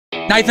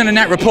Nathan and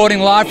Nat reporting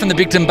live from the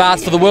Bigton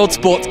Bars for the World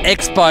Sports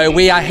Expo.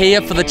 We are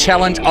here for the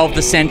challenge of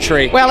the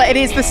century. Well, it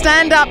is the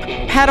stand-up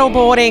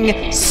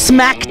paddleboarding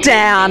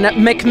smackdown.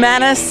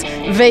 McManus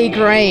v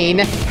Green.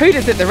 Who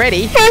does it the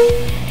ready?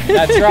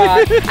 That's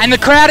right. And the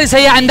crowd is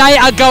here and they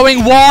are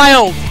going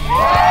wild.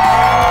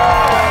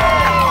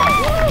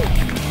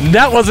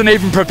 That wasn't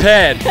even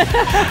prepared.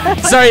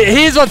 So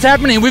here's what's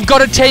happening. We've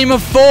got a team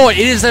of 4. It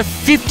is a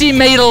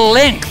 50-metre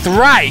length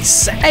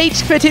race.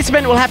 Each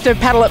participant will have to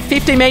paddle at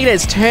 50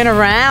 metres. Turn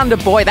around,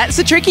 boy. That's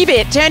the tricky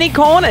bit. Turning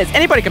corners.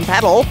 Anybody can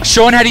paddle.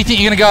 Shaun, how do you think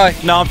you're going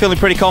to go? No, I'm feeling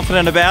pretty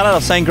confident about it.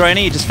 I've seen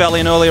Greenie. He just fell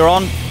in earlier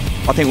on.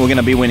 I think we're going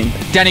to be winning.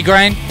 Danny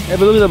Green? Have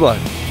a look at the bloke.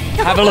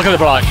 Have a look at the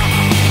bloke.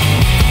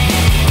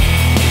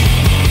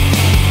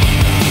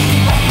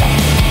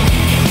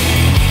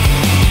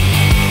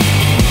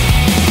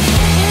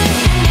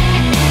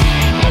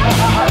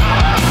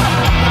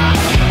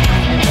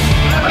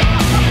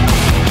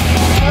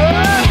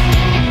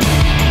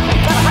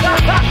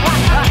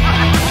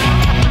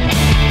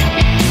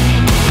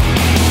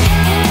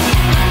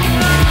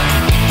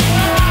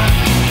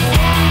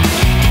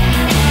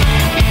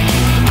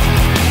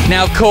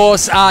 Now, of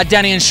course,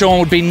 Danny and Shaun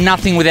would be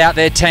nothing without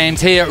their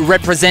teams. Here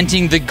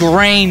representing the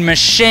Green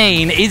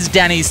Machine is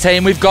Danny's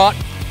team. We've got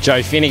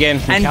Joe Finnegan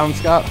from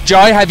Kelmscott.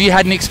 Joe, have you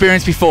had an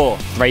experience before?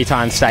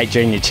 3-time state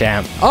junior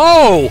champ.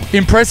 Oh,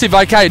 impressive.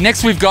 Okay,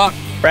 next we've got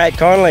Brad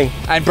Connolly.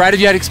 And Brad, have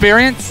you had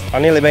experience?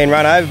 I've nearly been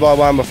run over by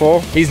one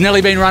before. He's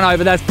nearly been run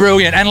over. That's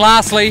brilliant. And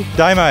lastly,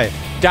 Damo.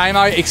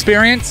 Damo,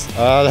 experience?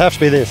 It'll have to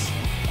be this.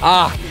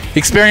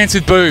 Experience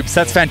with boobs.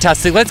 That's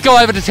fantastic. Let's go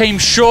over to Team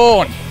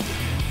Shaun.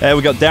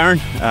 We've got Darren.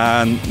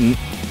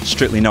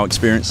 Strictly no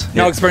experience.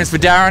 No experience for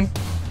Darren.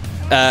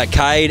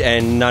 Cade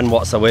and none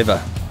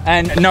whatsoever.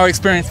 And no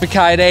experience for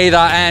Cade either.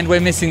 And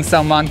we're missing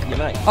someone.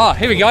 Oh,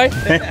 here we go.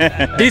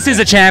 This is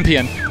a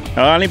champion. I've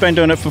only been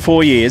doing it for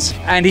 4 years.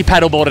 And he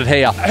paddleboarded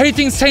here. Who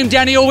thinks Team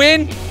Danny will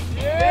win?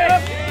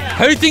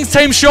 Who thinks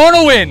Team Shaun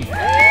will win?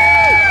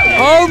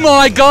 Oh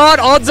my God,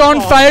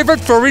 odds-on favourite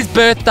for his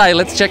birthday.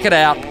 Let's check it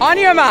out. On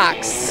your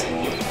marks.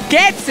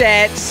 Get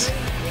set.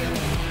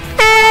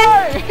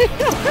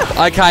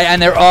 Okay,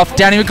 and they're off.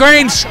 Danny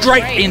McGreen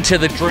straight into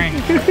the drink.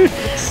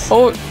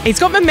 Oh, he's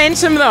got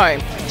momentum though.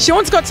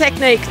 Shaun's got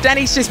technique.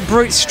 Danny's just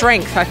brute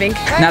strength, I think.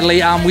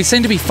 Natalie, we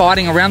seem to be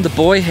fighting around the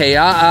boy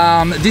here.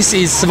 This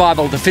is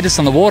survival of the fittest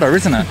on the water,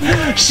 isn't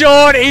it?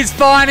 Shaun is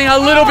finding a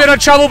little bit of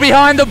trouble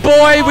behind the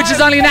boy, which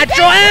is only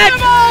natural.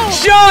 And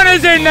Shaun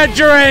is in the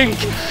drink.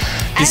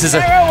 This is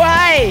a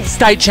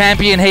state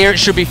champion here. It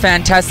should be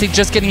fantastic.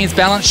 Just getting his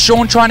balance.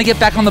 Shaun trying to get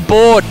back on the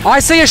board. I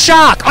see a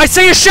shark. I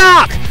see a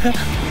shark.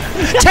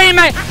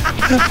 Teammate.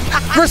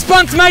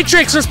 Response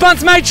matrix.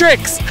 Response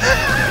matrix. And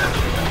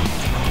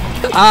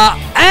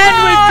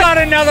we've got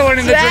another one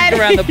in the drink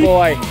around the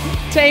boy.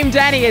 Team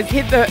Danny has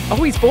hit the...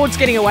 Oh, his board's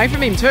getting away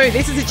from him too.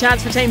 This is a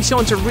chance for Team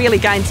Shaun to really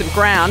gain some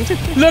ground.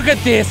 Look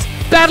at this.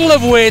 Battle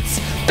of wits.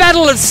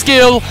 Battle of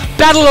skill.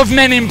 Battle of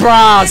men in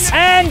bras.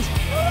 And...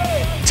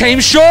 Team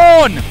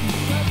Shaun,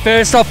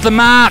 first off the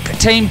mark.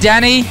 Team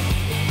Danny,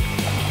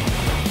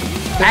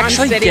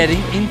 actually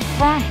getting in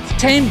front.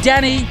 Team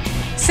Danny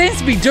seems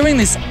to be doing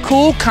this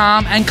cool,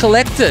 calm and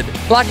collected,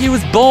 like he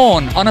was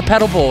born on a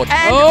paddleboard.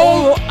 And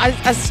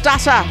a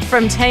stutter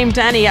from Team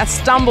Danny, a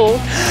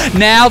stumble.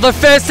 Now the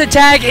first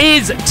attack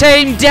is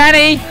Team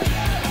Danny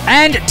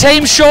and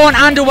Team Shaun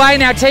underway.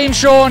 Now Team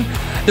Shaun,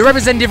 the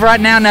representative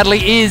right now,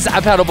 Natalie, is a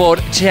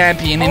paddleboard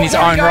champion in his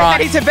own right.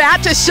 He's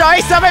about to show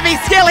some of his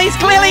skill. He's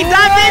clearly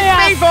done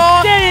this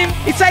before.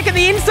 He's taken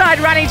the inside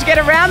running to get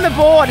around the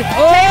board. Team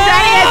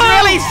Danny has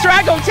really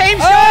struggled. Team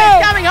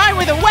Shaun is coming home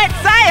with a wet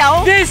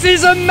sail. This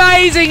is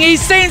amazing. He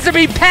seems to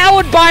be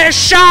powered by a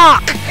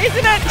shark.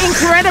 Isn't it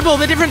incredible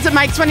the difference it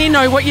makes when you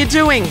know what you're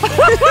doing?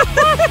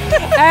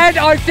 And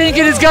I think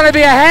it is going to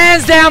be a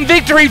hands-down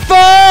victory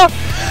for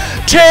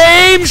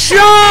Team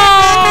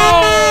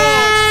Shaun.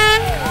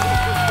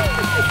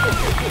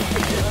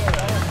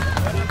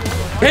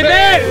 Hip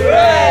hip!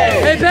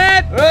 Hip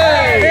hip!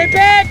 Hip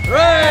hip!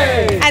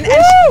 And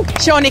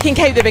Shaun, you can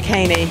keep the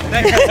bikini.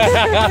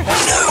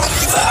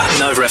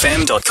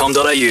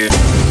 NovaFM.com.au